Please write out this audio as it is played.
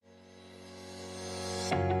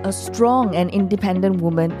A strong and independent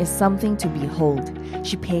woman is something to behold.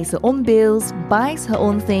 She pays her own bills, buys her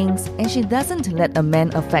own things, and she doesn't let a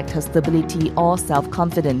man affect her stability or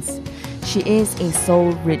self-confidence. She is a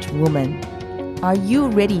soul-rich woman. Are you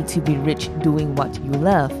ready to be rich doing what you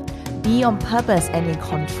love? Be on purpose and in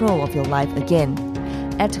control of your life again.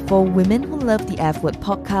 At For Women Who Love the F Word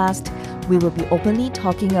podcast, we will be openly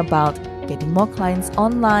talking about getting more clients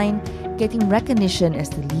online, getting recognition as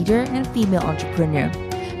the leader and female entrepreneur,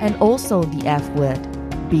 and also the F word,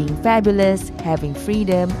 being fabulous, having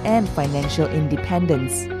freedom, and financial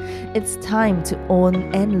independence. It's time to own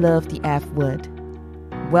and love the F word.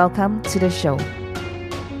 Welcome to the show.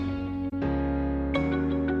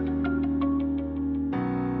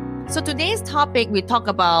 So today's topic, we talk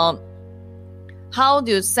about how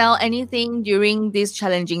do you sell anything during these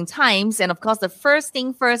challenging times. And of course, the first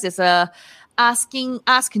thing first is ask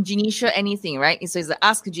Janisha anything, right? So it's a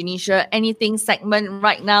Ask Janisha anything segment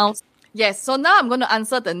right now. Yes, so now I'm going to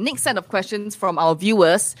answer the next set of questions from our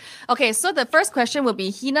viewers. Okay, so the first question will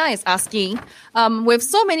be, Hina is asking, with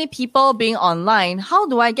so many people being online, how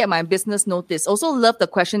do I get my business noticed? Also love the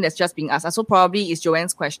question that's just being asked. Also probably is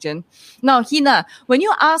Joanne's question. Now, Hina, when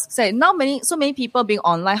you ask, say, so many people being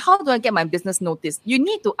online, how do I get my business noticed? You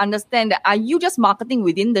need to understand that, are you just marketing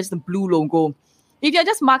within the blue logo? If you're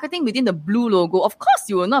just marketing within the blue logo, of course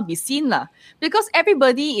you will not be seen because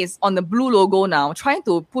everybody is on the blue logo now, trying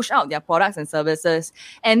to push out their products and services.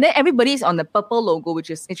 And then everybody is on the purple logo,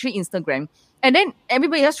 which is actually Instagram. And then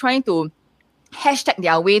everybody is trying to hashtag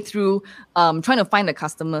their way through trying to find the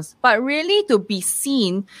customers. But really to be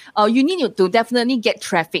seen, you need to definitely get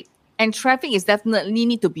traffic. And traffic is definitely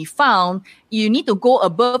need to be found. You need to go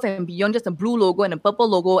above and beyond just the blue logo and the purple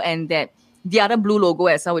logo and the other blue logo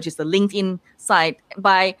as well, which is the LinkedIn side,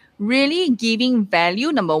 by really giving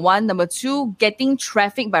value, number one. Number two, getting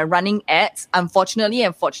traffic by running ads. Unfortunately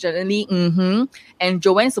and fortunately, and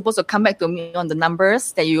Joanne's supposed to come back to me on the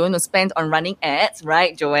numbers that you're going to spend on running ads,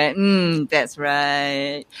 right, Joanne? That's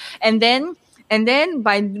right. And then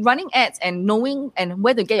by running ads and knowing and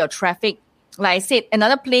where to get your traffic, like I said,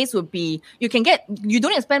 another place would be, you don't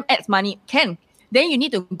need to spend ads money, then you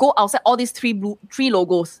need to go outside all these three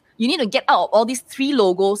logos. You need to get out of all these three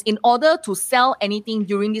logos in order to sell anything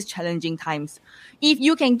during these challenging times. If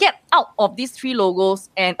you can get out of these three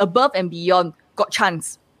logos and above and beyond, got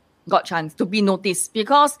chance to be noticed.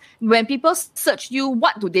 Because when people search you,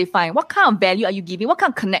 what do they find? What kind of value are you giving? What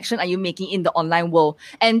kind of connection are you making in the online world?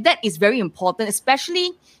 And that is very important,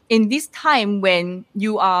 especially in this time when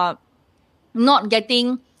you are not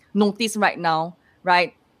getting noticed right now,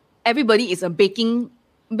 right? Everybody is everybody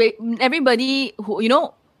who,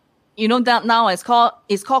 that now it's called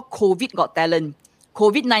COVID Got Talent.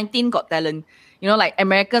 COVID-19 Got Talent. Like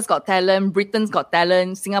America's Got Talent, Britain's Got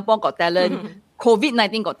Talent, Singapore Got Talent,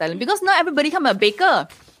 COVID-19 Got Talent. Because now everybody become a baker.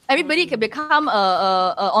 Everybody can become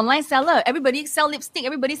a online seller. Everybody sell lipstick.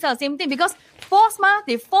 Everybody sell the same thing because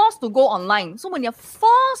they're forced to go online. So when you're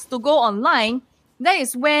forced to go online, that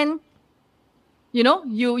is when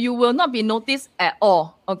you will not be noticed at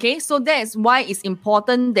all. Okay, so that is why it's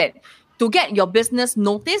important that to get your business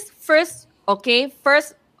noticed, first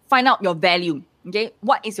find out your value. Okay,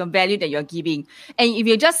 what is your value that you're giving? And if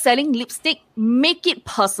you're just selling lipstick, make it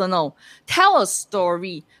personal. Tell a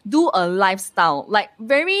story. Do a lifestyle, like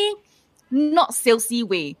very not salesy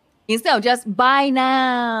way. Instead of just buy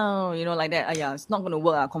now, like that. It's not going to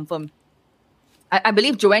work. Confirm. I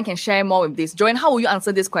believe Joanne can share more with this. Joanne, how will you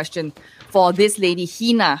answer this question for this lady,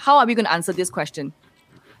 Hina? How are we going to answer this question?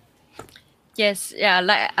 Yes,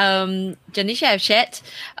 like Janisha have shared,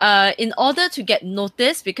 in order to get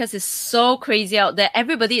noticed, because it's so crazy out there,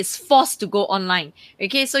 everybody is forced to go online.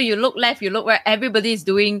 Okay, so you look left, you look where everybody is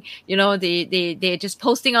doing, they're just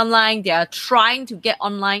posting online, they are trying to get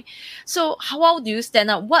online. So how do you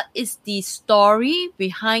stand out? What is the story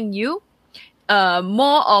behind you?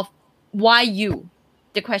 More of why you?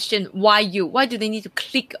 The question, why you? Why do they need to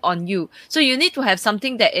click on you? So you need to have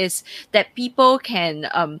something that people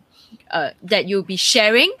can that you'll be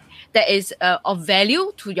sharing, that is of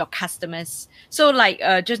value to your customers. So like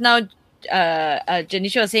just now,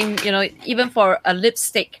 Janisha was saying, even for a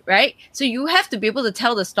lipstick, right? So you have to be able to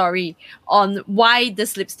tell the story on why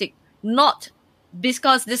this lipstick, not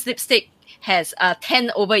because this lipstick has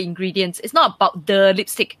 10 over ingredients. It's not about the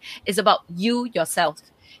lipstick. It's about you yourself.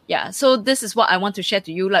 Yeah. So this is what I want to share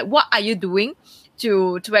to you. Like, what are you doing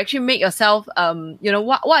to actually make yourself, how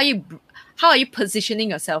are you positioning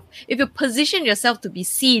yourself? If you position yourself to be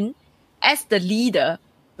seen as the leader,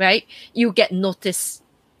 right, you get noticed.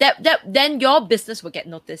 Then your business will get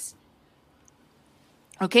noticed.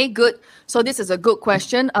 Okay, good. So this is a good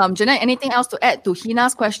question. Jeanette, anything else to add to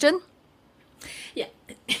Hina's question? Yeah,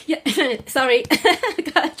 yeah. Sorry,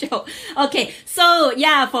 got you. Okay, so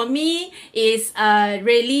yeah, for me is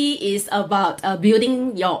really is about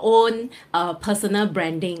building your own personal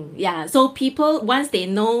branding. Yeah, so people once they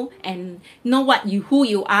know and know who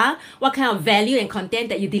you are, what kind of value and content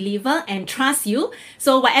that you deliver, and trust you.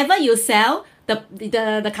 So whatever you sell,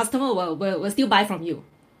 the customer will still buy from you.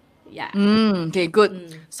 Yeah. Okay,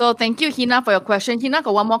 good. So thank you, Hina, for your question. Hina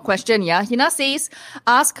got one more question. Yeah. Hina says,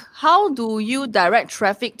 ask, how do you direct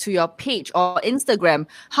traffic to your page or Instagram?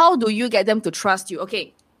 How do you get them to trust you?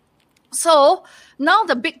 Okay. So now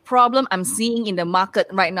the big problem I'm seeing in the market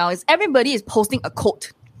right now is everybody is posting a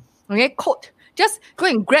quote. Okay, quote. Just go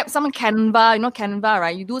and grab some Canva, Canva,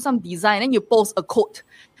 right? You do some design and you post a quote.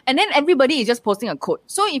 And then everybody is just posting a quote.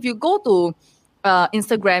 So if you go to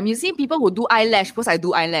Instagram, you see people who do eyelash, because I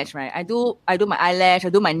do eyelash, right? I do my eyelash, I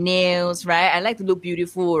do my nails, right? I like to look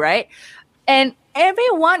beautiful, right? And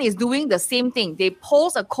everyone is doing the same thing. They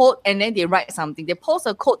post a quote and then they write something. They post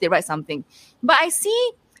a quote, they write something. But I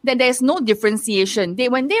see that there's no differentiation.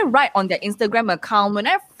 When they write on their Instagram account, when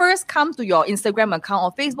I first come to your Instagram account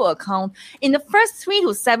or Facebook account, in the first 3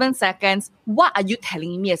 to 7 seconds, what are you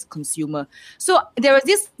telling me as a consumer? So there was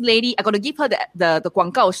this lady, I got to give her the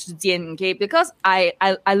广告时间, okay, because I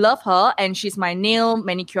love her and she's my nail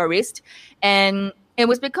manicurist, and it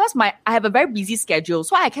was because I have a very busy schedule,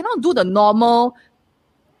 so I cannot do the normal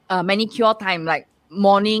manicure time, like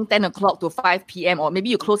morning 10 o'clock to 5 p.m. or maybe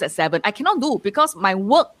you close at 7. I cannot do because my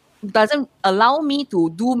work doesn't allow me to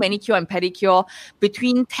do manicure and pedicure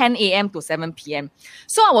between 10 a.m. to 7 p.m.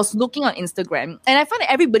 So I was looking on Instagram and I found that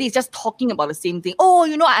everybody is just talking about the same thing. Oh,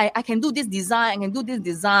 I can do this design, I can do this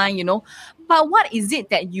design, But what is it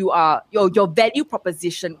that you are, your value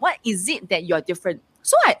proposition? What is it that you're different?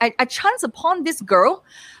 So I chanced upon this girl.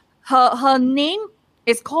 Her name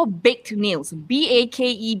is called Baked Nails,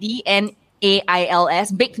 BAKEDNAILS,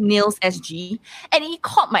 Baked Nails SG. And it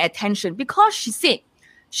caught my attention because she said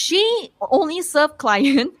she only served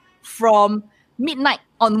client from midnight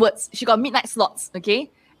onwards. She got midnight slots, okay?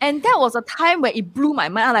 And that was a time where it blew my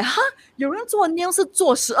mind. I'm like, huh? 有人做 nails 是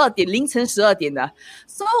做12点, 凌晨12点的.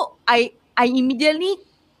 So I immediately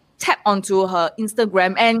tapped onto her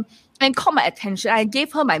Instagram and caught my attention. I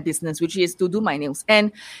gave her my business, which is to do my nails.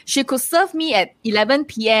 And she could serve me at 11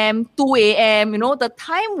 p.m., 2 a.m., the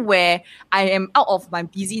time where I am out of my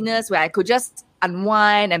busyness, where I could just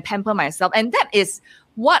unwind and pamper myself. And that is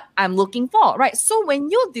what I'm looking for, right? So when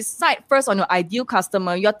you decide first on your ideal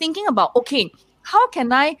customer, you're thinking about, okay, how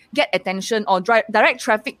can I get attention or direct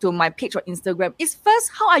traffic to my page or Instagram? Is first,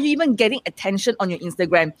 how are you even getting attention on your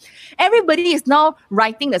Instagram? Everybody is now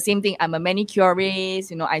writing the same thing. I'm a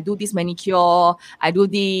manicurist, I do this manicure, I do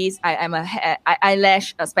this, I'm a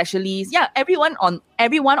eyelash specialist. Yeah, everyone on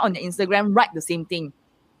the Instagram write the same thing.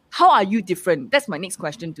 How are you different? That's my next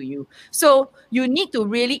question to you. So you need to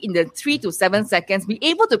really, in the 3 to 7 seconds, be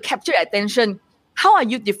able to capture attention. How are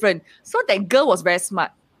you different? So that girl was very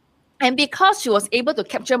smart. And because she was able to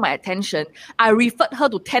capture my attention, I referred her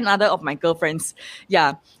to 10 other of my girlfriends.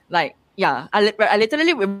 I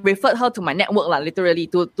literally referred her to my network, literally,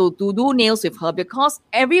 to do nails with her, because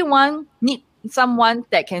everyone needs someone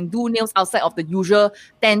that can do nails outside of the usual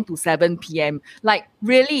 10 to 7 p.m. Like,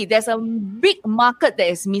 really, there's a big market that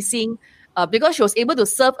is missing. Because she was able to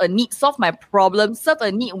serve a need, solve my problem, serve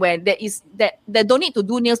a need where that don't need to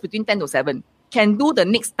do nails between 10 to 7. Can do the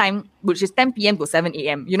next time, which is 10 p.m. to 7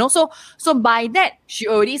 a.m. So by that, she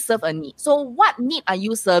already served a need. So what need are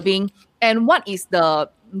you serving, and what is the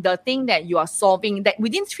thing that you are solving, that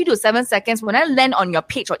within 3 to 7 seconds, when I land on your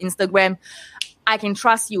page or Instagram, I can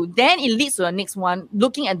trust you. Then it leads to the next one,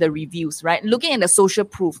 looking at the reviews, right? Looking at the social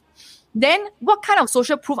proof. Then what kind of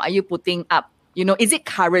social proof are you putting up? Is it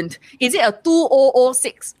current? Is it a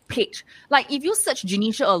 2006 page? Like, if you search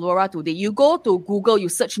Janisha Alora today, you go to Google, you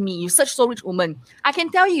search me, you search So Rich Woman, I can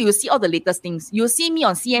tell you see all the latest things. You see me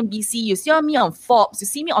on CNBC, you see me on Forbes, you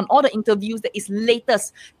see me on all the interviews that is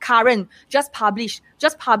latest, current, just published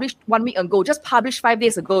 1 week ago, just published 5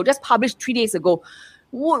 days ago, just published 3 days ago.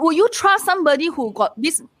 Will you trust somebody who got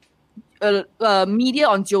this media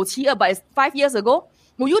on 97 but 5 years ago?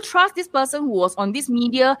 Will you trust this person who was on this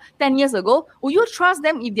media 10 years ago? Will you trust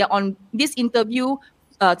them if they're on this interview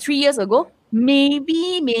 3 years ago?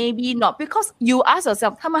 Maybe not. Because you ask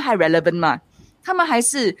yourself, 他们还 relevant 吗？他们还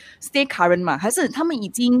是 stay current 吗？还是他们已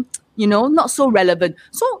经 not so relevant?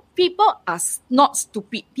 So people are not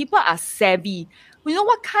stupid. People are savvy.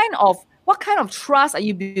 What kind of What kind of trust are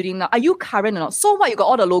you building now? Are you current or not? So what, you got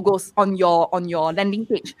all the logos on your landing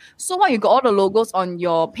page. So what, you got all the logos on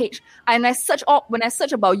your page. And when I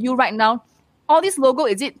search about you right now, all this logo,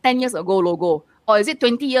 is it 10 years ago logo? Or is it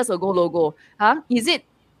 20 years ago logo? Is it,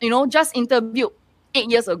 just interviewed 8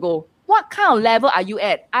 years ago? What kind of level are you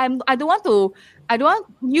at? I don't want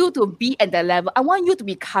you to be at that level. I want you to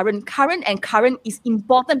be current. Current is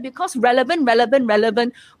important because relevant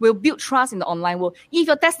will build trust in the online world. If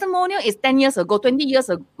your testimonial is 10 years ago, 20 years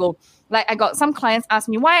ago, like I got some clients ask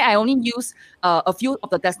me why I only use a few of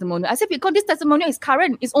the testimonial. I said, because this testimonial is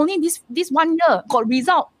current. It's only this 1 year got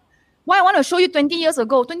result. Why I want to show you 20 years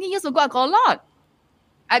ago? 20 years ago, I got a lot.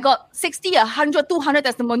 I got 60, 100, 200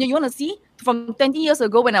 testimonial. You want to see from 20 years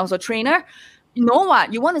ago when I was a trainer? You know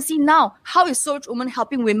what? You want to see now, how is Soul Rich Woman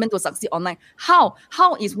helping women to succeed online? How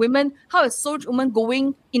is Soul Rich Woman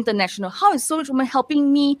going international? How is Soul Rich Woman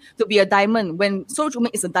helping me to be a diamond when Soul Rich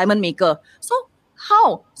Woman is a diamond maker? So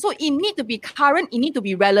how? So it need to be current, it need to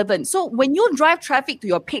be relevant. So when you drive traffic to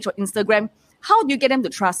your page or Instagram, how do you get them to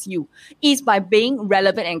trust you? Is by being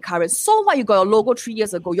relevant and current. So what, you got your logo 3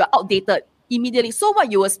 years ago, you're outdated immediately. So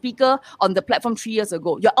what, you were a speaker on the platform 3 years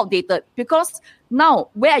ago, you're outdated. Because now,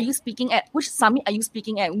 where are you speaking at? Which summit are you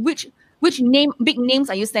speaking at? Which big names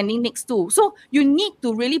are you standing next to? So you need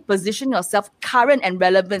to really position yourself current and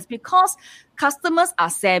relevant, because customers are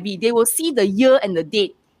savvy. They will see the year and the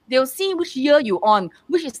date. They'll see which year you're on,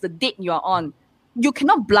 which is the date you're on. You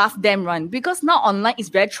cannot bluff them, right? Because now online is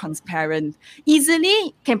very transparent.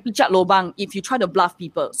 Easily can pitch out lobang if you try to bluff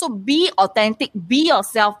people. So be authentic, be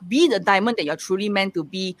yourself, be the diamond that you're truly meant to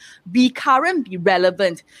be. Be current, be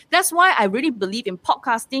relevant. That's why I really believe in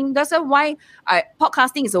podcasting. That's why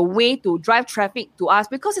podcasting is a way to drive traffic to us,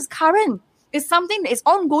 because it's current. It's something that is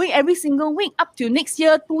ongoing every single week up to next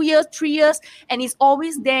year, 2 years, 3 years, and it's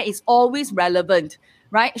always there. It's always relevant,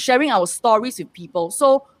 right? Sharing our stories with people.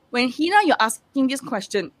 So when Hina, you're asking this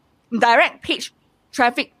question, direct page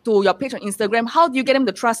traffic to your page on Instagram, how do you get them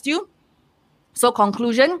to trust you? So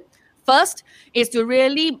conclusion, first is to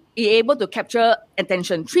really be able to capture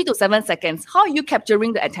attention, 3 to 7 seconds. How are you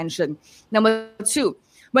capturing the attention? Number 2,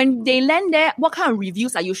 when they land there, what kind of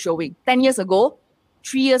reviews are you showing? 10 years ago,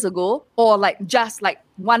 3 years ago, or just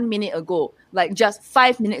 1 minute ago, just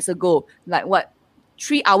 5 minutes ago,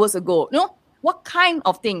 3 hours ago? What kind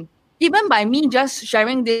of thing? Even by me just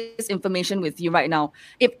sharing this information with you right now,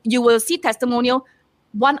 if you will see testimonial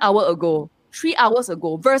 1 hour ago, 3 hours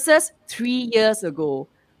ago versus 3 years ago,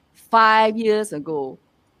 5 years ago,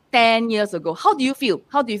 10 years ago, how do you feel?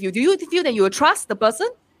 Do you feel that you will trust the person?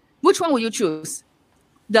 Which one will you choose?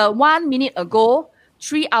 The 1 minute ago,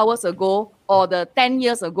 3 hours ago, or the 10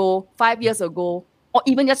 years ago, 5 years ago, or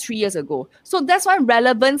even just 3 years ago? So that's why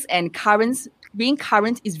relevance and being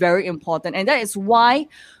current is very important. And that is why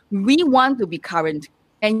we want to be current,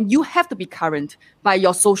 and you have to be current by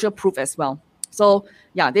your social proof as well. So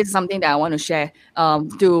yeah, this is something that I want to share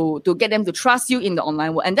to get them to trust you in the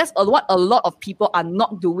online world. And that's what a lot of people are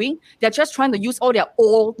not doing. They're just trying to use all their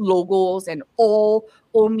old logos and old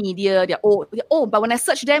media. They're old, but when I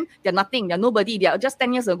search them, they're nothing. They're nobody. They're just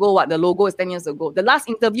 10 years ago. The logo is 10 years ago. The last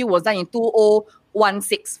interview was done in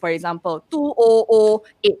 2016, for example,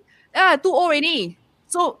 2008. 20 already.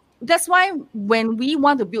 So that's why when we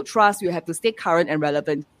want to build trust, you have to stay current and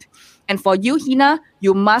relevant. And for you, Hina,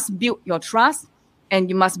 you must build your trust and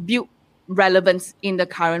you must build relevance in the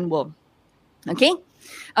current world. Okay?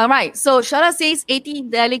 All right. So Shala says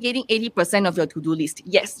delegating 80% of your to-do list.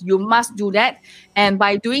 Yes, you must do that. And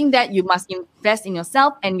by doing that, you must invest in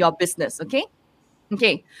yourself and your business. Okay?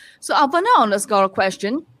 Okay. So Alvana _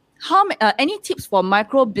 question. Any tips for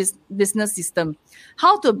micro business system?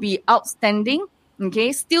 How to be outstanding?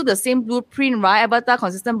 Okay, still the same blueprint, right? Avatar,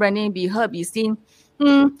 consistent branding, be heard, be seen.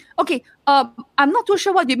 Okay, I'm not too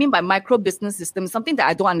sure what you mean by micro business system. Something that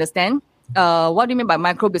I don't understand. What do you mean by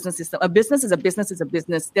micro business system? A business is a business is a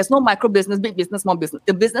business. There's no micro business, big business, small business.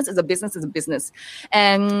 The business is a business is a business.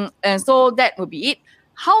 And so that would be it.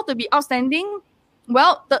 How to be outstanding?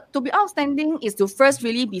 Well, to be outstanding is to first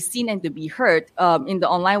really be seen and to be heard in the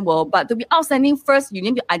online world. But to be outstanding, first, you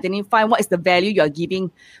need to identify what is the value you're giving.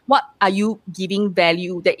 What are you giving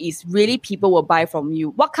value that is really people will buy from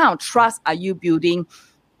you? What kind of trust are you building?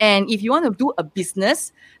 And if you want to do a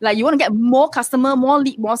business, like you want to get more customer, more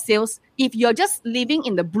lead, more sales, if you're just living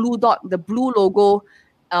in the blue dot, the blue logo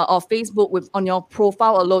of Facebook on your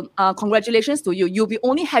profile alone, congratulations to you. You'll be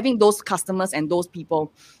only having those customers and those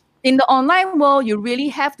people. In the online world, you really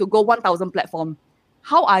have to go 1,000 platform.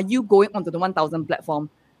 How are you going onto the 1,000 platform?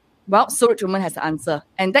 Well, Soul Rich Woman has the answer.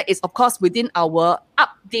 And that is, of course, within our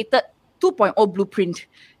updated 2.0 blueprint,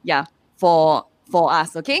 for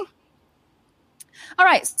us, okay? All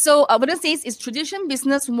right. So Vanessa says, is tradition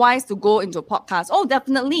business wise to go into podcast? Oh,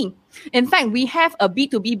 definitely. In fact, we have a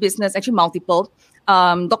B2B business, actually multiple.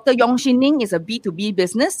 Dr. Yong Shin Ning is a B2B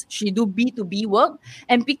business. She do B2B work.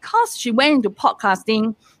 And because she went into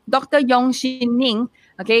podcasting, Dr. Yong Shin Ning,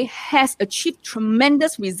 okay, has achieved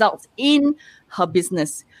tremendous results in her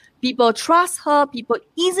business. People trust her. People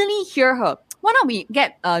easily hear her. Why don't we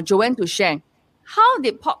get Joanne to share? How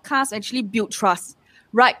did podcasts actually build trust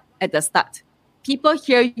right at the start? People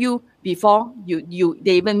hear you before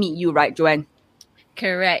they even meet you, right, Joanne?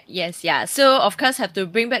 Correct. Yes. Yeah. So of course, have to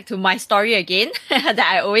bring back to my story again that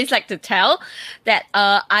I always like to tell. That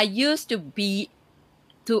I used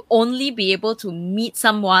to only be able to meet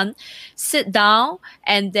someone, sit down,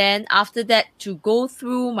 and then after that to go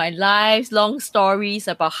through my life's long stories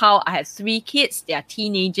about how I have 3 kids, they are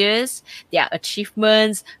teenagers, their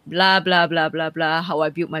achievements, blah, blah, blah, blah, blah, how I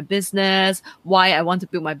built my business, why I want to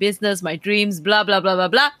build my business, my dreams, blah, blah, blah, blah,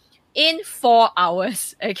 blah, in 4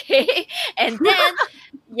 hours. Okay. And then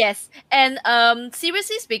yes. And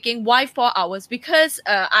seriously speaking, why 4 hours? Because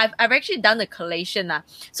I've actually done a collation.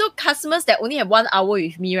 So customers that only have 1 hour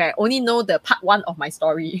with me, right, only know the part 1 of my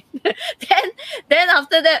story. then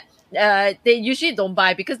after that, they usually don't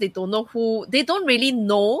buy because they don't know they don't really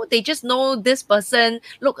know. They just know this person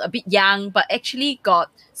look a bit young, but actually got,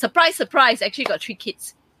 surprise, actually got 3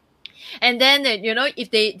 kids. And then, if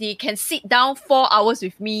they can sit down 4 hours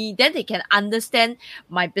with me, then they can understand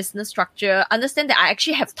my business structure, understand that I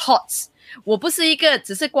actually have thoughts. 我不是一个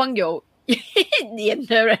只是光有脸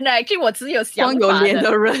的人 actually 我只有想法的。光有脸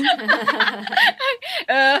的人。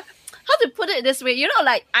How to put it this way?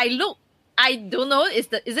 Like I don't know, is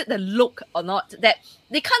it the look or not, that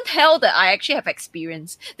they can't tell that I actually have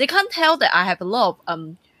experience. They can't tell that I have a lot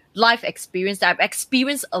of life experience, that I've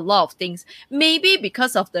experienced a lot of things. Maybe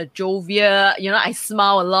because of the jovial, I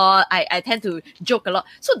smile a lot, I tend to joke a lot.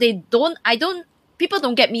 So people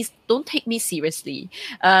don't take me seriously.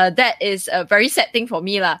 That is a very sad thing for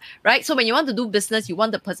me, right? So when you want to do business, you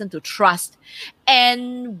want the person to trust.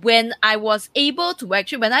 And when I was able to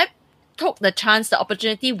when I took the chance, the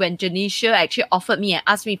opportunity, when Janisha actually offered me and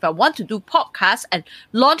asked me if I want to do podcasts and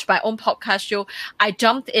launch my own podcast show, I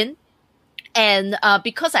jumped in. And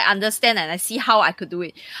because I understand and I see how I could do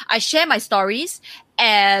it, I share my stories,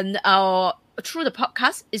 and through the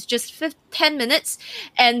podcast, it's just 10 minutes,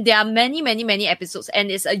 and there are many, many, many episodes,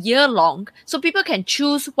 and it's a year long. So people can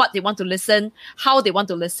choose what they want to listen, how they want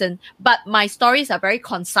to listen. But my stories are very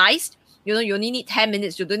concise. You only need 10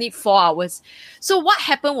 minutes. You don't need 4 hours. So what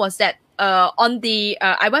happened was that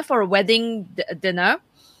I went for a wedding dinner.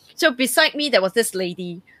 So beside me, there was this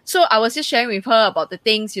lady. So I was just sharing with her about the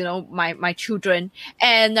things, my children.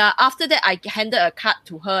 And after that, I handed a card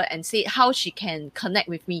to her and said how she can connect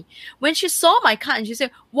with me. When she saw my card and she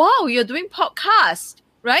said, wow, you're doing podcast,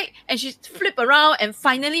 right? And she flipped around, and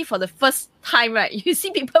finally, for the first time, right, you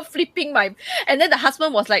see people flipping and then the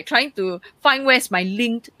husband was like trying to find where's my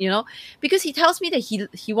link, because he tells me that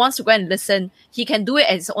he wants to go and listen. He can do it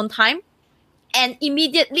at his own time. And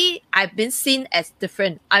immediately, I've been seen as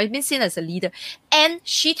different. I've been seen as a leader. And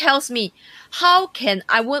she tells me, how can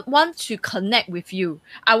I would want to connect with you?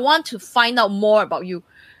 I want to find out more about you.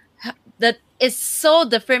 That is so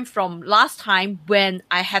different from last time when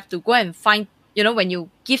I have to go and find, when you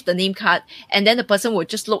give the name card and then the person will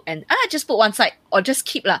just look and just put one side or just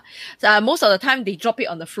keep . Most of the time, they drop it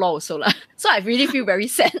on the floor also . So I really feel very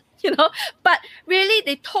sad, But really,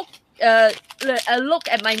 they talk. Look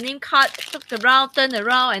at my name card, looked around, turned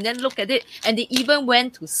around, and then look at it. And they even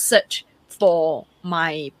went to search for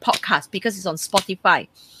my podcast because it's on Spotify.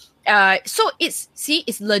 So it's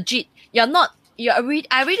legit. I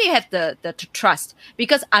really have the trust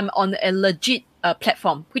because I'm on a legit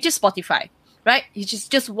platform, which is Spotify, right? Which is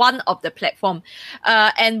just one of the platform.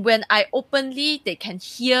 And when I openly, they can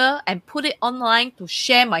hear and put it online to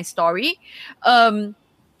share my story.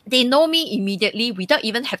 They know me immediately without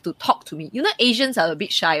even have to talk to me. Asians are a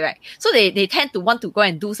bit shy, right? So they tend to want to go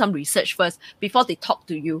and do some research first before they talk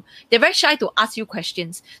to you. They're very shy to ask you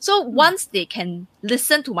questions. So once they can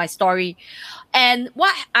listen to my story, and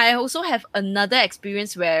what I also have another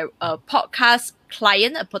experience where a podcast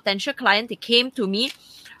client, a potential client, they came to me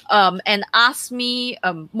and asked me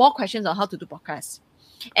more questions on how to do podcasts.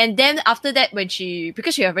 And then after that,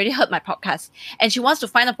 because she already heard my podcast and she wants to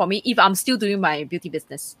find out for me if I'm still doing my beauty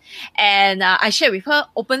business. And I shared with her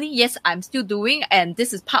openly, yes, I'm still doing. And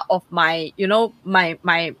this is part of my,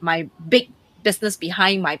 my big business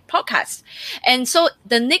behind my podcast. And so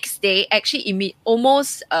the next day, actually,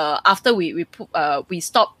 almost after we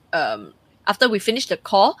stopped, after we finished the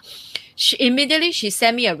call, She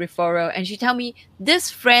sent me a referral and she tell me, this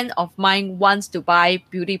friend of mine wants to buy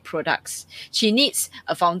beauty products. She needs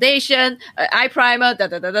a foundation, an eye primer,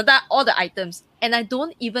 all the items. And I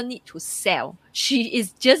don't even need to sell. She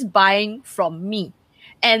is just buying from me.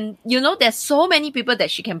 And there's so many people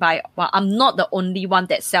that she can buy. Well, I'm not the only one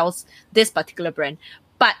that sells this particular brand.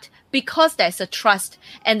 But because there's a trust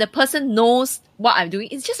and the person knows what I'm doing,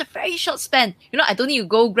 it's just a very short span. I don't need to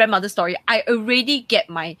go grandmother story. I already get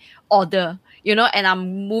my order, and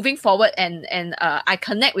I'm moving forward and I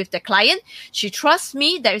connect with the client. She trusts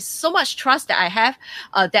me. There is so much trust that I have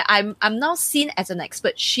that I'm now seen as an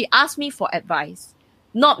expert. She asked me for advice,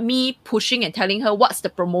 not me pushing and telling her what's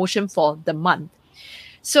the promotion for the month.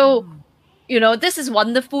 So, this is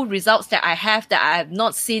wonderful results that I have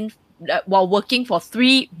not seen while working for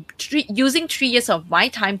using 3 years of my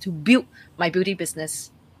time to build my beauty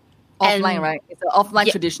business. Offline, right? It's an offline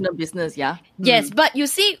traditional business, yeah? Yes, but you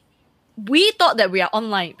see, we thought that we are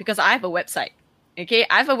online because I have a website. Okay,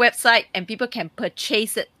 I have a website and people can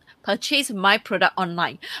purchase my product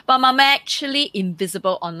online. But I'm actually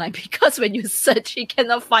invisible online because when you search, you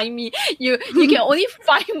cannot find me. You can only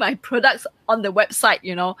find my products on the website,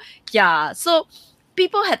 Yeah. So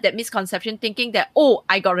people had that misconception thinking that,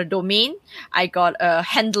 I got a domain, I got a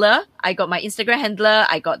handler, I got my Instagram handler,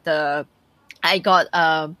 I got the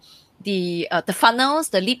funnels,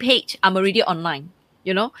 the lead page, I'm already online.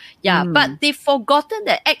 But they've forgotten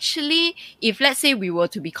that actually, if let's say we were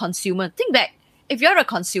to be consumer, think back. If you're a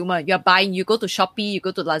consumer, you're buying, you go to Shopee, you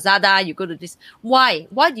go to Lazada, you go to this. Why?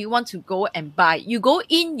 Why do you want to go and buy? You go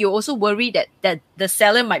in, you also worry that the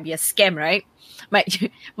seller might be a scam, right?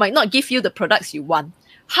 Might not give you the products you want.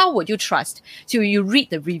 How would you trust? So you read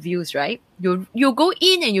the reviews, right? You go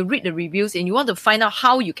in and you read the reviews and you want to find out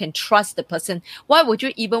how you can trust the person. Why would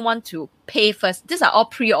you even want to pay first? These are all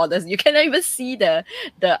pre-orders. You cannot even see the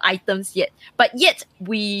items yet. But yet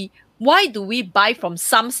why do we buy from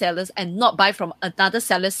some sellers and not buy from another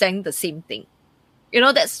seller saying the same thing?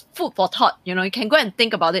 That's food for thought. You can go and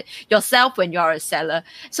think about it yourself when you are a seller.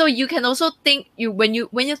 So you can also think when you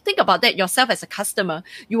think about that yourself as a customer,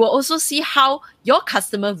 you will also see how your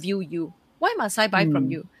customer view you. Why must I buy from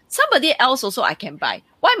you? Somebody else also I can buy.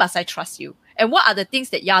 Why must I trust you? And what are the things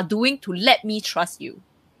that you are doing to let me trust you?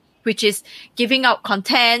 Which is giving out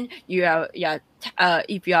content.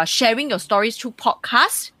 If you are sharing your stories through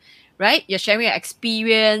podcasts, right? You're sharing your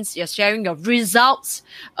experience. You're sharing your results.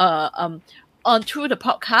 Through the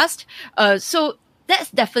podcast. So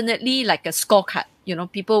that's definitely like a scorecard.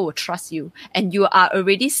 People will trust you and you are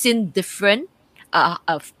already seen different,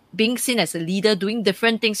 of being seen as a leader, doing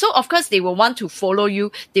different things. So of course they will want to follow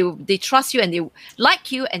you. They trust you and they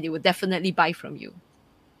like you and they will definitely buy from you.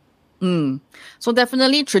 So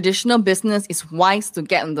definitely traditional business is wise to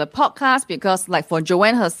get on the podcast because like for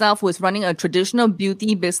Joanne herself, who is running a traditional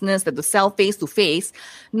beauty business that to sell face to face,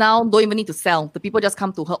 now don't even need to sell. The people just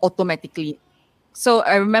come to her automatically. So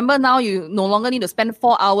I remember now you no longer need to spend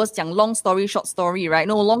 4 hours 讲 long story, short story, right?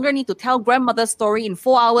 No longer need to tell grandmother's story in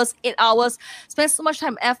 4 hours, 8 hours, spend so much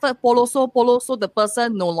time, effort, polo so the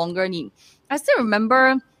person no longer need. I still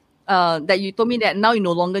remember that you told me that now you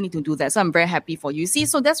no longer need to do that. So I'm very happy for you. See,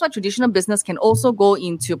 so that's why traditional business can also go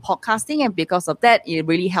into podcasting. And because of that, it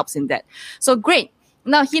really helps in that. So great.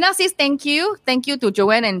 Now, Hina says thank you. Thank you to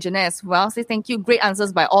Joanne and Jeanette as well. Says thank you. Great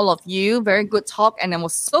answers by all of you. Very good talk. And I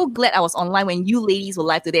was so glad I was online when you ladies were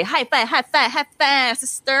live today. High five,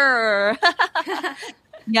 sister.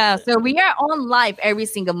 Yeah, so we are on live every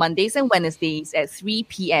single Mondays and Wednesdays at 3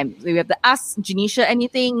 p.m. We have the Ask Janisha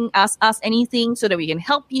Anything, Ask Us Anything, so that we can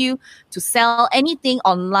help you to sell anything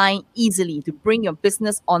online easily, to bring your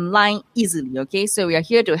business online easily, okay? So we are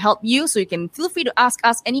here to help you, so you can feel free to ask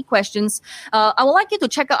us any questions. I would like you to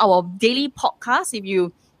check out our daily podcast. If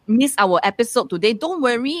you miss our episode today, don't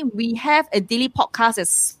worry. We have a daily podcast at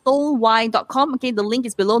soulwhy.com. Okay, the link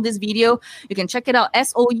is below this video. You can check it out,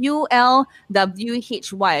 SOULWHY.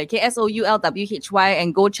 Okay, SOULWHY,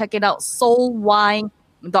 and go check it out, soulwhy.com.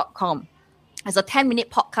 It's a 10-minute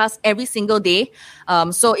podcast every single day.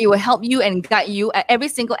 So it will help you and guide you. Every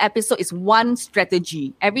single episode is one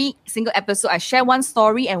strategy. Every single episode, I share one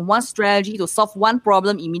story and one strategy to solve one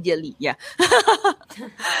problem immediately. Yeah.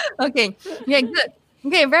 Okay. Yeah, good.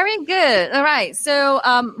 Okay, very good. All right. So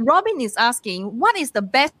Robin is asking, what is the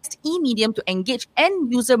best e-medium to engage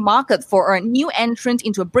end user market for a new entrant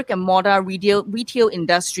into a brick and mortar retail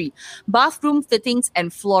industry? Bathroom fittings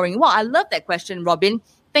and flooring. Wow, I love that question, Robin.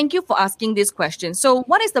 Thank you for asking this question. So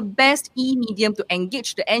what is the best e-medium to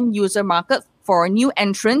engage the end user market for a new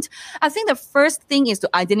entrant? I think the first thing is to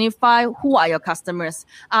identify who are your customers.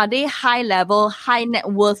 Are they high level, high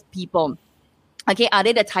net worth people? Okay, are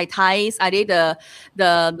they the Tai Tais? Are they the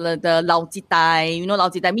Lao Ji Tai? You know, Lao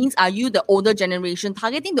Ji Tai means, are you the older generation,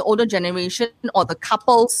 targeting the older generation or the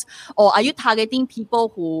couples? Or are you targeting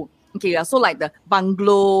people who, okay, so like the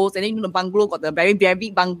bungalows, and then the bungalow got the very, very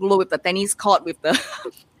big bungalow with the tennis court, with the,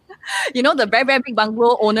 the very, very big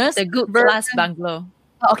bungalow owners. The good class bungalow.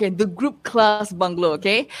 Okay, the group class bungalow,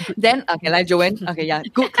 okay? Then, okay, like Joanne, okay, yeah,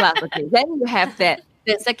 good class, okay. Then you have that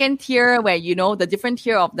the second tier where, the different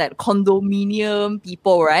tier of that condominium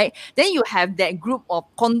people, right? Then you have that group of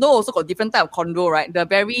condo, also got different type of condo, right? The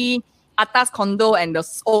very atas condo and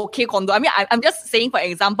the okay condo. I mean, I'm just saying, for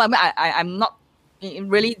example, I mean, I'm not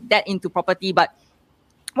really that into property, but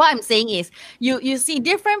what I'm saying is you see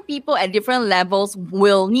different people at different levels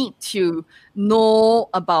will need to know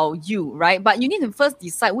about you, right? But you need to first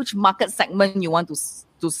decide which market segment you want to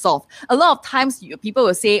solve. A lot of times people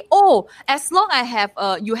will say, oh, as long as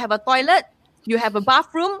you have a toilet, you have a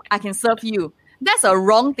bathroom, I can serve you. That's a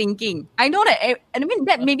wrong thinking. I know that, I mean,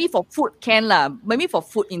 that maybe for food can lah. Maybe for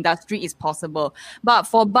food industry is possible. But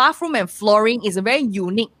for bathroom and flooring is a very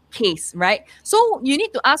unique case, right? So you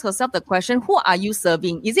need to ask yourself the question, who are you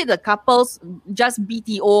serving? Is it the couples, just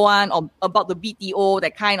BTO one, or about the BTO,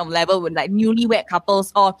 that kind of level with like newlywed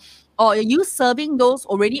couples, or are you serving those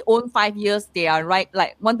already own 5 years, they are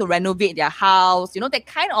like want to renovate their house, that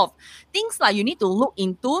kind of things like you need to look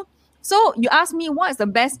into. So you ask me what is the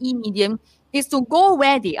best e-medium, is to go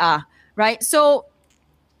where they are, right? So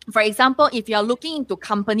for example, if you are looking into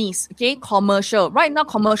companies, okay, commercial, right now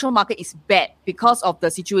commercial market is bad because of the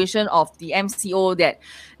situation of the MCO,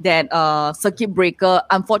 that circuit breaker.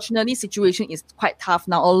 Unfortunately, situation is quite tough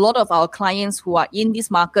now. A lot of our clients who are in this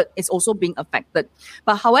market is also being affected.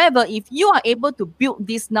 But however, if you are able to build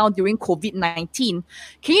this now during COVID-19,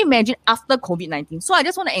 can you imagine after COVID-19? So I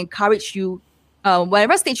just want to encourage you,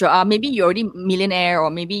 whatever stage you are, maybe you're already millionaire or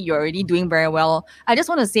maybe you're already doing very well. I just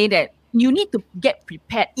want to say that you need to get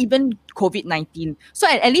prepared, even COVID-19. So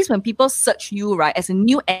at least when people search you, right, as a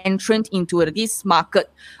new entrant into this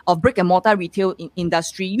market of brick and mortar retail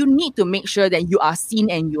industry, you need to make sure that you are seen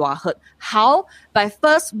and you are heard. How? By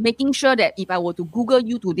first making sure that if I were to Google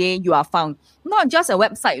you today, you are found. Not just a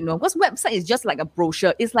website, because website is just like a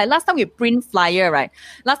brochure. It's like last time we print flyer, right?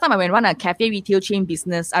 Last time I went run a cafe retail chain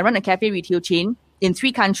business. I run a cafe retail chain in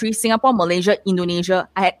 3 countries, Singapore, Malaysia, Indonesia.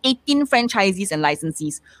 I had 18 franchisees and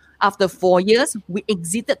licensees. After 4 years, we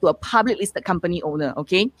exited to a public listed company owner,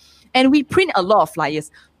 okay? And we print a lot of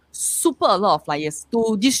flyers, a lot of flyers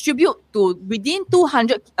to distribute to within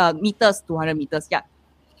 200 meters, 200 meters, yeah.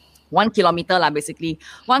 1 kilometer basically.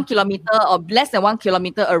 1 kilometer or less than 1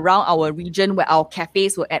 kilometer around our region where our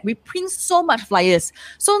cafes were at. We print so much flyers.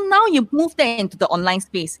 So now you move there into the online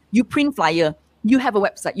space. You print flyer. You have a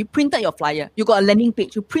website. You printed your flyer. You got a landing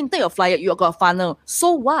page. You printed your flyer. You got a funnel.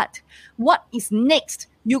 So what? What is next?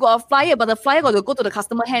 You got a flyer, but the flyer got to go to the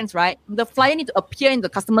customer hands, right? The flyer need to appear in the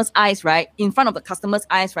customer's eyes, right? In front of the customer's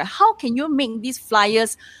eyes, right? How can you make these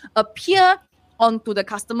flyers appear onto the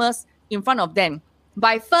customers in front of them?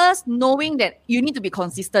 By first knowing that you need to be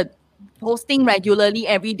consistent, posting regularly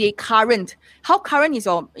every day, current. How current is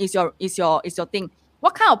your thing?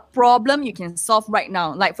 What kind of problem you can solve right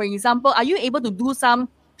now? Like for example, are you able to do some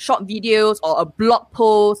short videos or a blog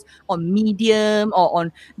post on Medium or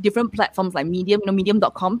on different platforms like Medium,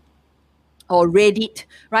 medium.com or Reddit,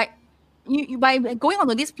 right? You by going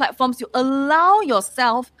onto these platforms, you allow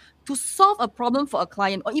yourself to solve a problem for a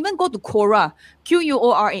client, or even go to Quora,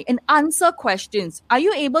 Quora, and answer questions. Are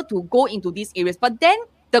you able to go into these areas? But then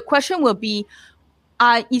the question will be,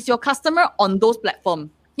 is your customer on those platforms?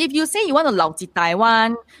 If you say you want a Lao Ji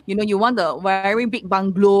Taiwan, you want the very big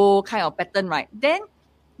bungalow kind of pattern, right? Then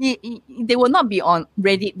they will not be on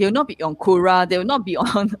Reddit, they will not be on Quora, they will not be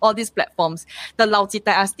on all these platforms. The Lao Ji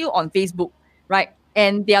Tai are still on Facebook, right?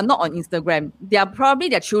 And they are not on Instagram.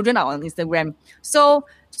 Their children are on Instagram. So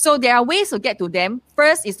there are ways to get to them.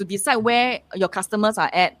 First is to decide where your customers are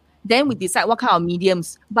at. Then we decide what kind of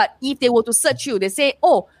mediums. But if they were to search you, they say,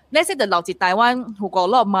 oh, let's say the Lao Ji Taiwan who got a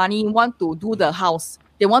lot of money want to do the house.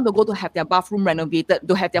 They want to go to have their bathroom renovated,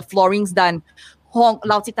 to have their floorings done.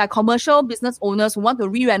 Lao Ji Tai commercial business owners who want to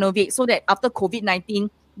re-renovate so that after COVID-19,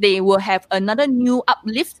 they will have another new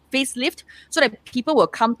facelift, so that people will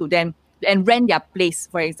come to them and rent their place,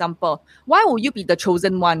 for example. Why will you be the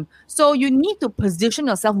chosen one? So you need to position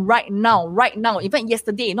yourself right now, even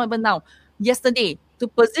yesterday, not even now, yesterday, to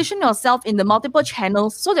position yourself in the multiple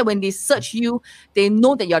channels so that when they search you, they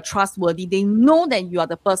know that you're trustworthy. They know that you are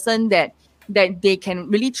the person that they can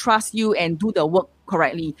really trust you and do the work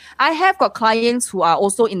correctly. I have got clients who are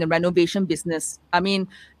also in the renovation business. I mean,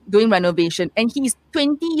 doing renovation. And he's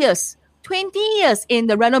 20 years 20 years in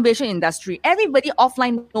the renovation industry. Everybody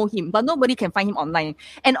offline know him, but nobody can find him online.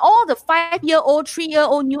 And all the 5-year-old,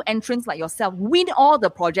 3-year-old new entrants like yourself win all the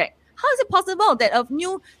project. How is it possible that a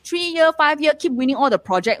new 3-year, 5-year keep winning all the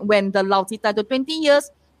project when the Lao Tita, the 20 years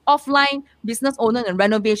offline business owner and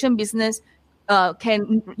renovation business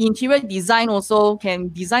can interior design also, can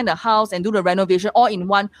design the house and do the renovation all in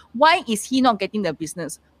one? Why is he not getting the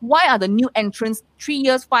business? Why are the new entrants 3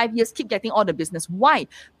 years, 5 years keep getting all the business? Why?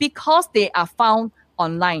 Because they are found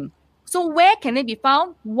online. So where can they be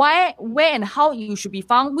found? Where and how you should be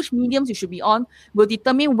found, which mediums you should be on, will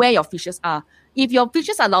determine where your fishes are. If your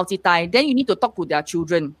fishes are Lao Zitai, then you need to talk to their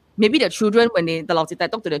children. Maybe the children, when the Lao Zitai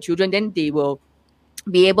talk to the children, then they will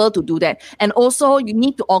be able to do that. And also, you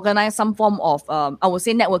need to organize some form of, I would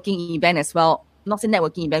say, networking event as well. Not say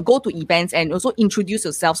networking event, go to events and also introduce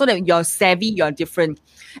yourself so that you're savvy, you're different.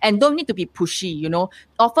 And don't need to be pushy, you know.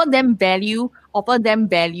 Offer them value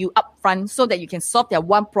upfront so that you can solve their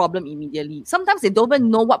one problem immediately. Sometimes they don't even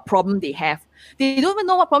know what problem they have.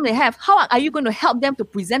 How are you going to help them to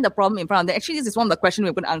present the problem in front of them? Actually, this is one of the questions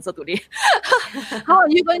we're going to answer today. How are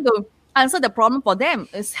you going to answer the problem for them?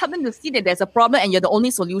 It's help them to see that there's a problem and you're the only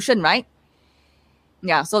solution, right?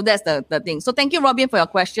 Yeah, so that's the thing. So thank you, Robin, for your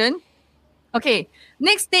question. Okay,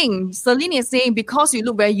 next thing, Celine is saying, because you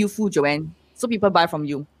look very youthful, Joanne, so people buy from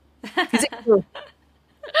you. Is it true?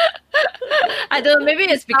 I don't know, maybe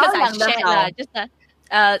it's because I shared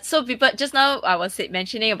just so people just now I was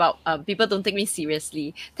mentioning about people don't take me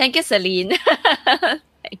seriously. Thank you, Celine.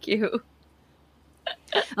 Thank you.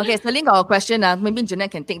 Okay, Celine got a question. Maybe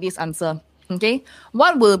Jeanette can take this answer. Okay,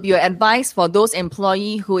 what will be your advice for those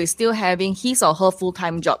employee who is still having his or her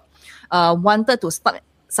full-time job, wanted to start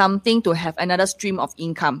something to have another stream of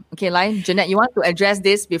income? Okay, like Jeanette, you want to address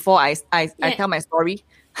this before I tell my story?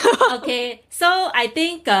 Okay, so I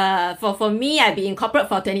think for me, I've been in corporate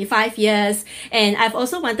for 25 years, and I've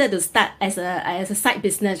also wanted to start as a side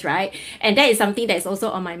business, right? And that is something that is also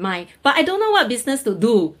on my mind. But I don't know what business to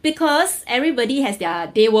do, because everybody has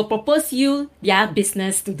they will propose you their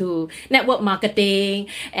business to do, network marketing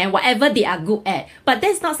and whatever they are good at. But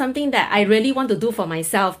that's not something that I really want to do for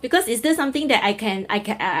myself, because is there something that I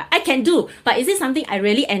can do? But is it something I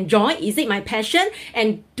really enjoy? Is it my passion?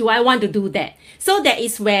 And do I want to do that? So that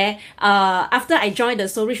is where, after I joined the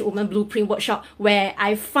Soul Rich Woman Blueprint workshop, where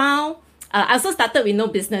I found, I also started with no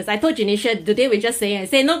business. I told Janisha, today we're just saying, I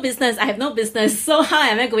say no business, I have no business. So how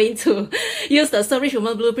am I going to use the Soul Rich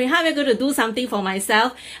Woman Blueprint? How am I going to do something for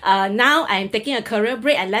myself? Now I'm taking a career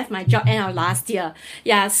break. I left my job end of last year.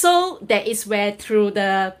 Yeah, so that is where through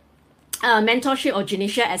the mentorship of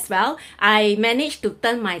Janisha as well, I managed to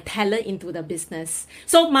turn my talent into the business.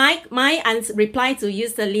 So my reply to you,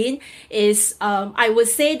 Celine, is I would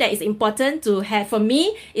say that it's important to have, for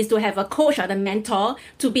me, is to have a coach or a mentor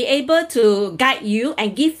to be able to guide you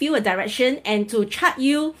and give you a direction and to chart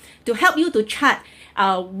you, to help you to chart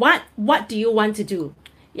what do you want to do.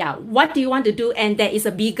 Yeah, what do you want to do? And there is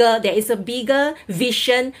a bigger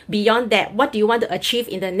vision beyond that. What do you want to achieve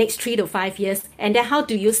in the next 3 to 5 years? And then how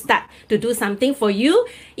do you start to do something for you,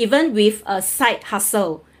 even with a side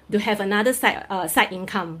hustle, to have another side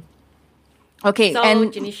income? Okay, so,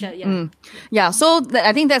 and Janisha, so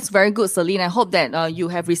I think that's very good, Celine. I hope that you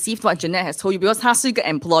have received what Jeanette has told you, because 她是一个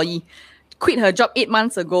employee, quit her job 8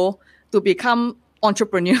 months ago to become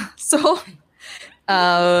entrepreneur. So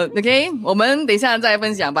okay, 我们等一下再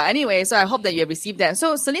分享. But anyway, so I hope that you have received that.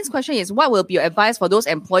 So Celine's question is, what will be your advice for those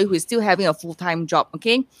employees who is still having a full-time job?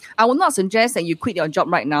 Okay, I will not suggest that you quit your job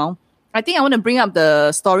right now. I think I want to bring up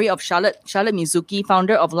the story of Charlotte Mizuki,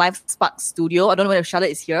 founder of Life Spark Studio. I don't know if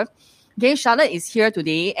Charlotte is here. Okay, Charlotte is here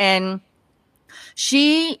today, and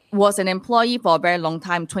she was an employee for a very long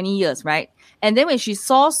time, 20 years, right? And then when she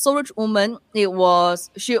saw Soul Rich Woman,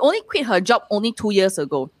 she only quit her job only 2 years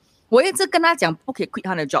ago. 我一直跟她讲不可以 quit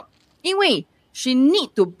她的 job， 因为 she need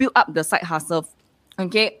to build up the side hustle,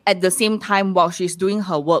 okay, at the same time while she's doing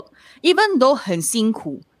her work, even though 很辛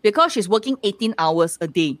苦 because she's working 18 hours a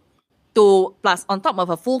day. Plus on top of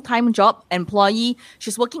her full-time job employee,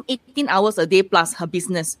 she's working 18 hours a day plus her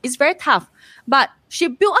business. It's very tough, but she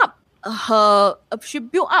built up 3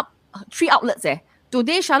 outlets.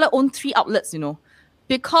 Today Charlotte owns 3 outlets, you know,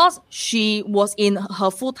 because she was in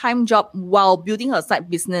her full-time job while building her side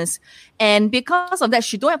business. And because of that,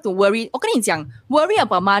 she don't have to worry. 我跟你讲, worry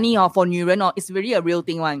about money for 女人 is really a real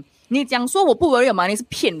thing one. 你讲说我不 worry about money 是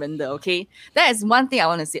骗人的, okay? That is one thing I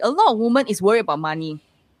want to say. A lot of women is worried about money.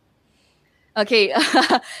 Okay,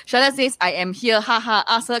 Charlotte says, I am here. Haha,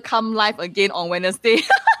 ask her come live again on Wednesday.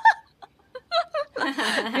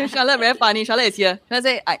 Charlotte, very funny. Charlotte is here. Charlotte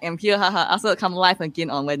say, I am here. Haha, ask her come live again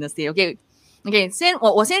on Wednesday. Okay. Okay,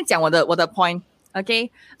 我先讲我的 point.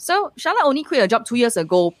 Okay, so Charlotte only quit a job 2 years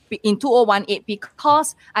ago in 2018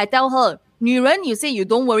 because I tell her, 女人 you say you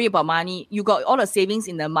don't worry about money, you got all the savings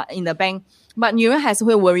in the bank, but 女人还是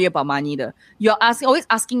会 worry about money 的. You're always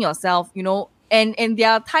asking yourself, you know, and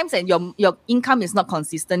there are times that your income is not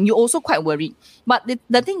consistent. You also quite worried. But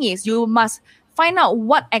the thing is, you must find out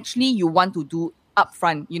what actually you want to do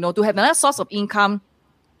upfront, you know, to have another source of income.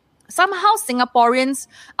 Somehow Singaporeans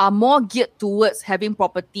are more geared towards having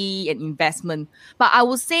property and investment. But I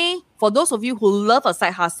would say for those of you who love a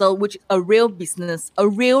side hustle, which is a real business, a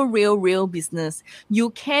real business,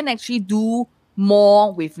 you can actually do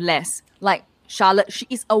more with less. Like Charlotte, she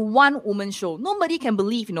is a one-woman show. Nobody can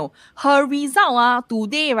believe, you know, her result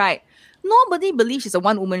today, right? Nobody believes she's a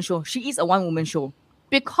one-woman show. She is a one-woman show.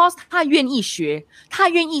 Because 她愿意学，她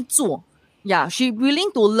愿意做. Yeah, she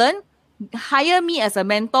willing to learn. Hire me as a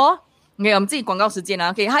mentor. Okay, 我们自己广告时间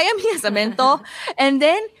啊. Okay, hire me as a mentor. And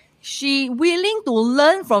then she willing to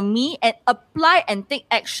learn from me and apply and take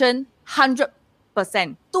action 100%,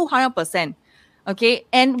 200%. Okay,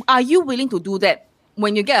 and are you willing to do that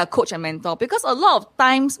when you get a coach and mentor? Because a lot of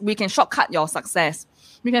times we can shortcut your success.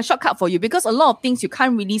 We can shortcut for you because a lot of things you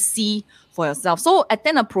can't really see for yourself. So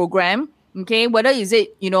attend a program. Okay, whether is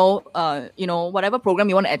it, whatever program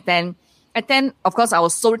you want to attend, of course, our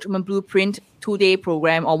Soul Treatment Blueprint 2-day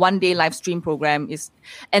program or 1-day live stream program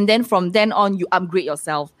and then from then on, you upgrade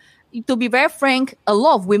yourself. To be very frank, a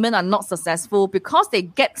lot of women are not successful because they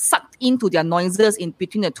get sucked into their noises in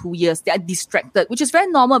between the 2 years. They are distracted, which is very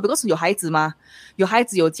normal because 有孩子嘛，有孩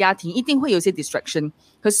子有家庭，一定会有些 distraction.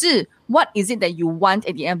 可是 what is it that you want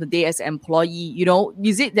at the end of the day as an employee? You know,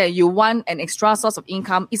 is it that you want an extra source of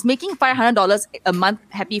income? Is making $500 a month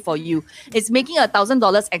happy for you? Is making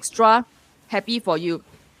 $1,000 extra happy for you?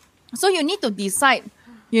 So you need to decide,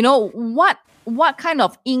 you know, what kind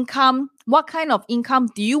of income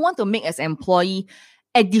do you want to make as an employee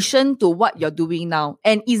addition to what you're doing now?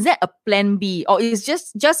 And is that a plan B or is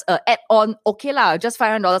just a add-on? Okay lah, just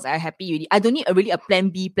 $500 I'm happy already. I don't need really a plan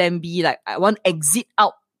B, like I want to exit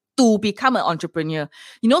out to become an entrepreneur.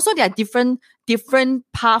 You know, so there are different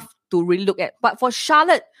paths to really look at. But for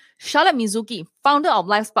Charlotte Mizuki, founder of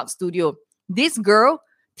LifeSpark Studio, this girl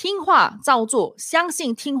听话照做，相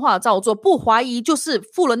信听话照做，不怀疑，就是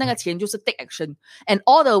付了那个钱，就是 take action and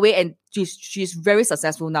all the way, and she's very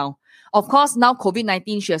successful now. Of course, now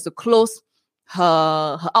COVID-19, she has to close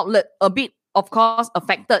her outlet a bit, of course,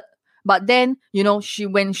 affected. But then, you know,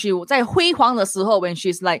 when she 在辉煌的时候, when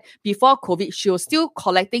she's like before COVID, she was still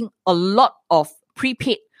collecting a lot of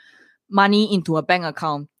prepaid money into her bank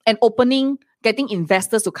account and getting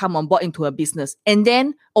investors to come on board into her business. And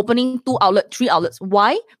then opening 2 outlets, 3 outlets.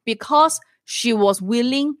 Why? Because she was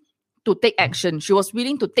willing to take action. She was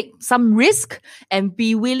willing to take some risk and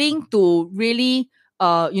be willing to really,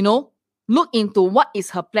 look into what is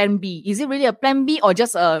her plan B. Is it really a plan B or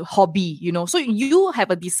just a hobby? You know, so you have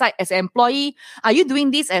to decide as an employee, are you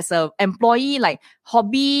doing this as an employee, like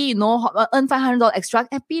hobby, you know, earn $500 extra,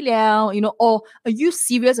 happy liao, you know, or are you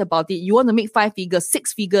serious about it? You want to make 5 figures,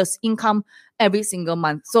 6 figures income every single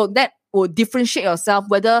month. So that will differentiate yourself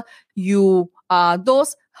whether you are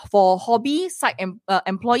those for hobby side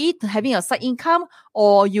employee having a side income,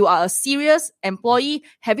 or you are a serious employee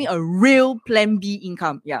having a real plan B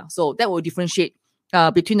income. Yeah, so that will differentiate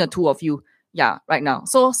between the two of you. Yeah, right now.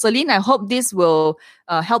 So Celine, I hope this will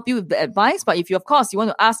help you with the advice. But if you, of course, you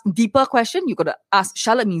want to ask deeper question, you got to ask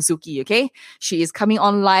Charlotte Mizuki. Okay, she is coming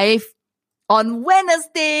on live on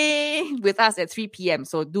Wednesday with us at 3 p.m.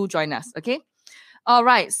 So do join us. Okay. All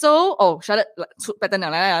right. So, Charlotte,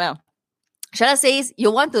 pattern. Charlotte says,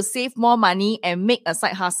 you want to save more money and make a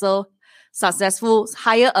side hustle successful,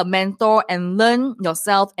 hire a mentor and learn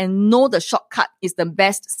yourself and know the shortcut is the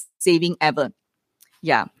best saving ever.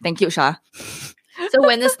 Yeah, thank you, Shah. So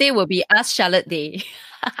Wednesday will be Ask Charlotte Day.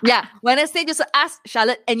 Yeah, Wednesday just ask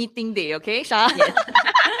Charlotte anything day, okay, Shah? Yes.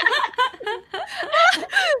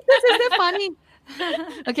 This is so funny.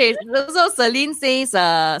 Okay, so Celine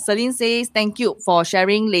says, thank you for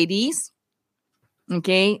sharing, ladies.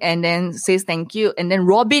 Okay, and then says thank you. And then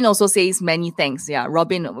Robin also says many thanks. Yeah,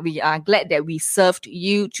 Robin, we are glad that we served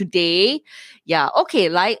you today. Yeah, okay,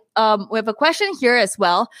 we have a question here as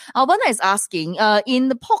well. Alvana is asking, in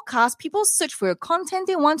the podcast, people search for your content.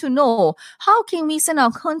 They want to know, how can we send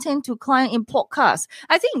our content to client in podcast?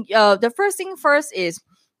 I think the first thing first is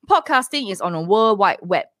podcasting is on a World Wide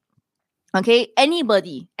Web. Okay,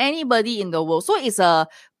 anybody in the world. So it's a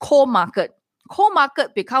core market cold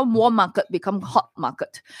market become warm market, become hot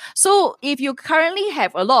market. So if you currently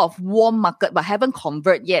have a lot of warm market but haven't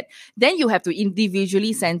convert yet, then you have to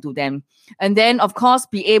individually send to them. And then, of course,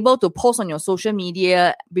 be able to post on your social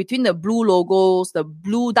media between the blue logos, the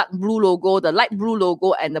blue, dark blue logo, the light blue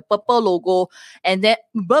logo, and the purple logo, and then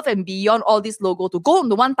above and beyond all these logo to go on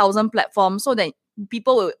the 1,000 platforms so that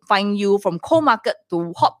people will find you from cold market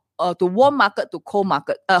to hot, to warm market to cold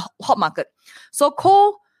market, hot market. So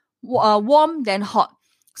cold, warm, then hot.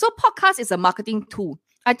 So podcast is a marketing tool.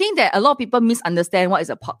 I think that a lot of people misunderstand what is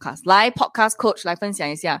a podcast. 来 podcast coach 来分享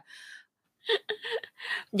一下。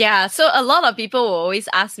Yeah, so a lot of people will always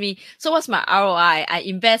ask me, so what's my ROI? I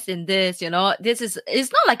invest in this,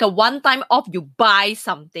 it's not like a one-time off, you buy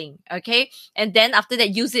something, okay? And then after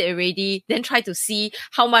that, use it already, then try to see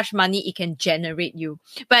how much money it can generate you.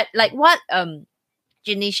 But like what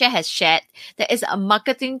Janisha has shared, there is a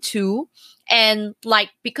marketing tool. And like,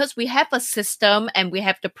 because we have a system and we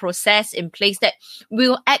have the process in place that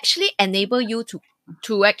will actually enable you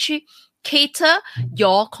to actually cater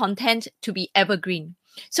your content to be evergreen.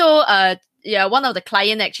 So, one of the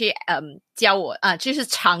client actually 教我就是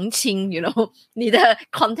长青 你的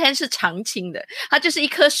content 是长青的，它就是一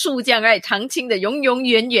棵树这样 right 长青的永永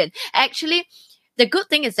远远。Actually, the good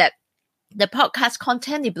thing is that the podcast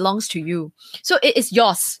content, it belongs to you. So it is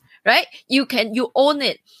yours, right? You own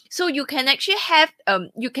it. So you can actually have,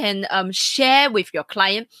 you can share with your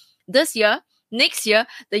client this year, next year,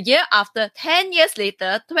 the year after, 10 years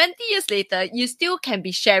later, 20 years later, you still can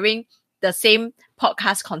be sharing the same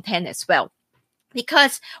podcast content as well.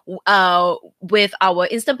 Because with our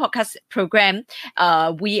instant podcast program,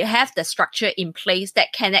 we have the structure in place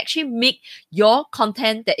that can actually make your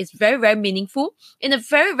content that is very, very meaningful in a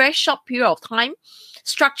very, very short period of time,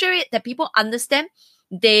 structure it that people understand,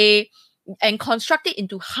 and construct it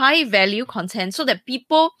into high value content so that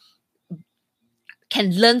people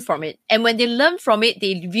can learn from it. And when they learn from it,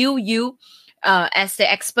 they view you as their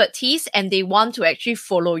expertise and they want to actually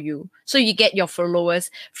follow you. So you get your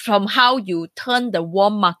followers from how you turn the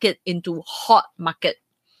warm market into hot market.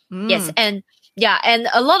 Yes. And and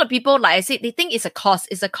a lot of people, like I said, they think it's a cost.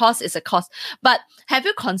 But have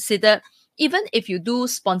you considered, even if you do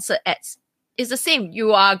sponsored ads, it's the same.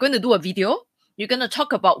 You are going to do a video. You're going to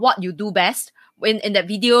talk about what you do best. In that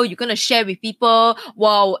video, you're going to share with people,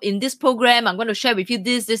 wow, in this program, I'm going to share with you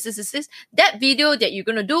this. That video that you're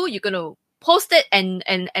going to do, you're going to post it and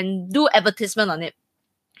do advertisement on it.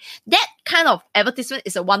 That kind of advertisement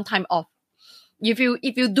is a one-time off. If you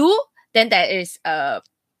do, then there is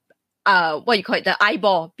what you call it, the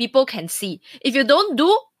eyeball. People can see. If you don't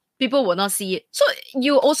do, people will not see it. So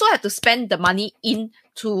you also have to spend the money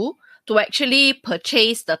to actually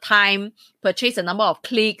purchase the time, purchase the number of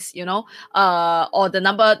clicks, or the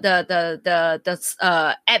number,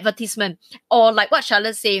 the advertisement, or like what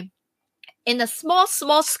Charlotte say, in a small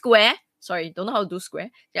square. Sorry, don't know how to do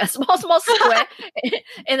square. Yeah, small square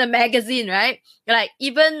in a magazine, right? Like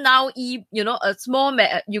even now, a small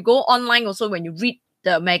you go online also when you read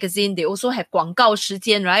the magazine, they also have 广告时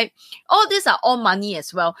间, right? All these are all money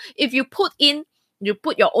as well. If you put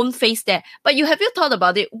your own face there, but have you thought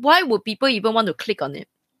about it? Why would people even want to click on it?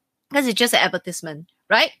 Because it's just an advertisement,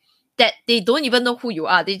 right? That they don't even know who you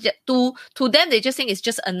are. They just, to them, they just think it's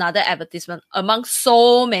just another advertisement among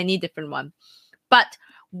so many different ones. But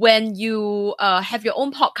when you have your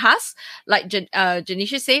own podcast, like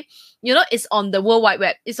Janisha say, it's on the World Wide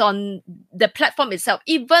Web. It's on the platform itself.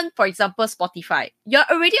 Even, for example, Spotify. You're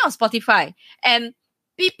already on Spotify. And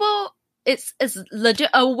people, it's legit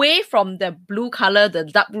away from the blue color, the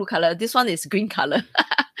dark blue color. This one is green color.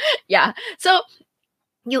 Yeah. So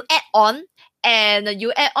you add on. And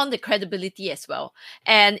you add on the credibility as well.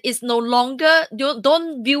 And it's no longer,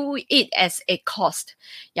 don't view it as a cost.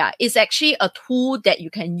 Yeah, it's actually a tool that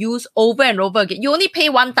you can use over and over again. You only pay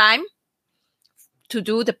one time to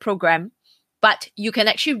do the program, but you can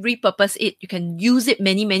actually repurpose it. You can use it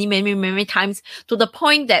many, many, many, many times to the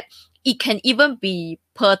point that it can even be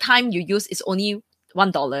per time you use is only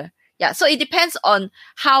 $1. Yeah, so it depends on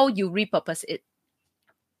how you repurpose it.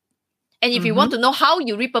 And if you want to know how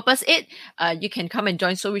you repurpose it, you can come and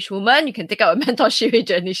join So Rich Woman. You can take out a mentorship with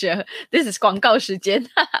Janisha. This is 广告时间.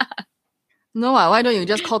 No, why don't you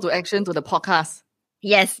just call to action to the podcast?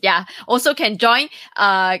 Yes, yeah. Also can join.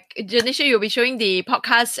 Janisha, you'll be showing the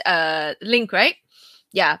podcast link, right?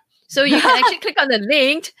 Yeah. So you can actually click on the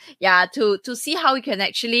link, to see how you can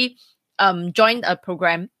actually join a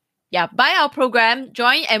program. Yeah, buy our program,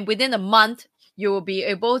 join, and within a month, you will be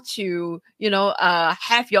able to,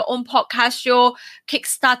 have your own podcast show,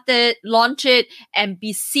 kickstart it, launch it, and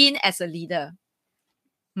be seen as a leader.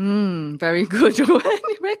 Very good.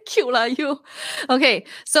 Very cute lah, you. Okay,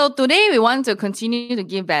 so today we want to continue to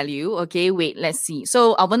give value. Okay, wait, let's see.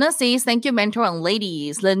 So Alvana says, thank you, mentor and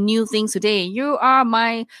ladies. Learn new things today. You are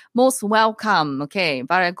my most welcome. Okay,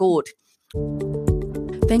 very good.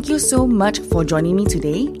 Thank you so much for joining me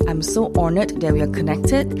today. I'm so honored that we are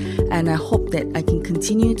connected, and I hope that I can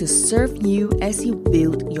continue to serve you as you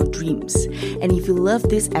build your dreams. And if you love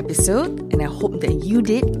this episode, and I hope that you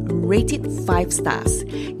did, rate it 5 stars.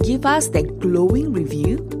 Give us that glowing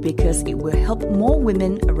review because it will help more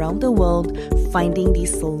women around the world finding the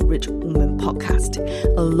Soul Rich Woman podcast.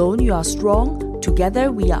 Alone you are strong,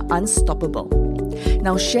 together we are unstoppable.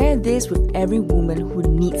 Now share this with every woman who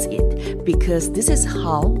needs it because this is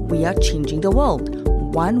how we are changing the world,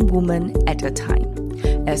 one woman at a time.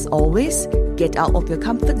 As always, get out of your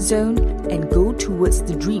comfort zone and go towards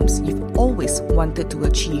the dreams you've always wanted to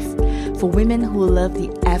achieve. For women who love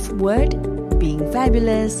the F word, being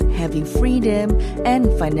fabulous, having freedom, and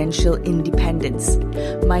financial independence.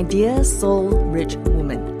 My dear soul rich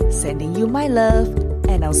woman, sending you my love,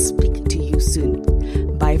 and I'll speak to you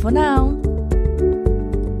soon. Bye for now.